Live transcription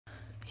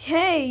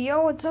Hey,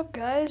 yo, what's up,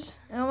 guys?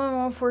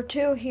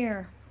 AN94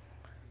 here.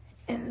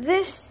 And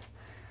this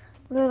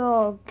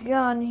little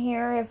gun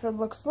here, if it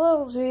looks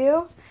little to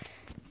you,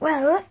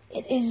 well,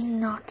 it is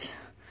not.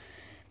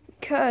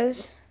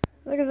 Because,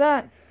 look at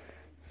that.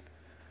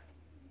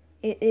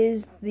 It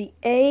is the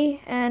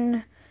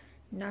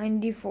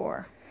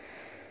AN94.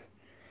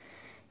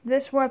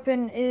 This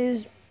weapon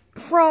is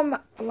from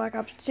Black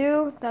Ops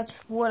 2. That's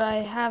what I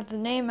have the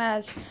name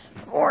as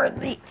for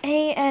the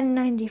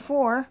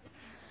AN94.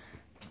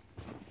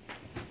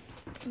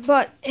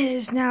 But it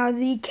is now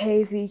the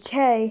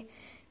KVK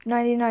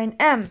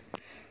 99M.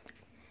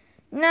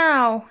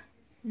 Now,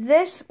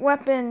 this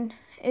weapon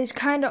is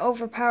kind of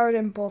overpowered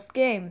in both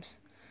games.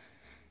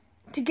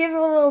 To give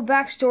a little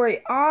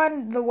backstory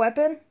on the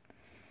weapon,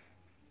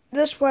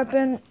 this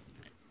weapon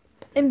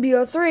in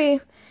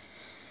BO3,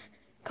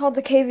 called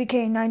the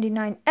KVK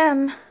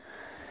 99M,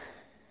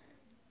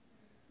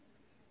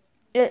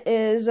 it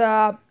is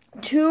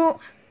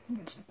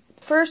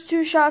first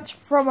two shots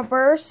from a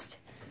burst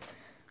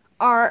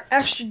are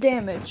extra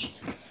damage,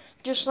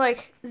 just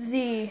like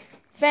the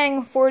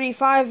Fang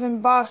 45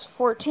 and Boss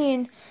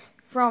 14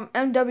 from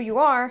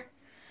MWR.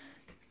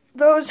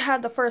 Those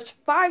had the first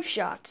 5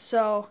 shots,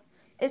 so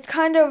it's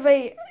kind of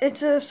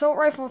it's an assault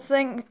rifle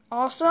thing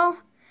also.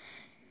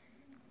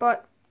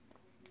 But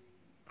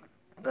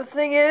the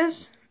thing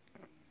is,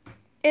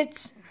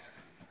 it's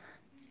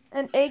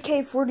an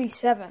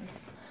AK-47.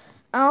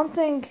 I don't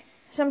think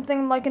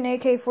something like an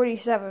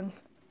AK-47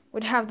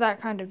 would have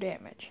that kind of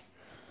damage.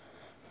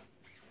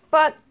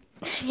 But,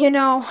 you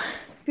know,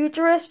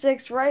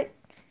 futuristics, right?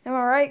 Am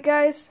I right,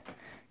 guys?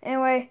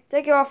 Anyway,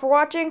 thank you all for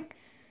watching.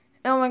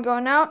 I'm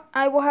going out.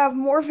 I will have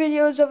more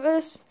videos of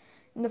this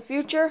in the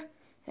future.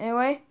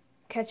 Anyway,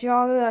 catch you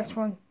all in the next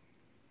one.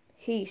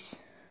 Peace.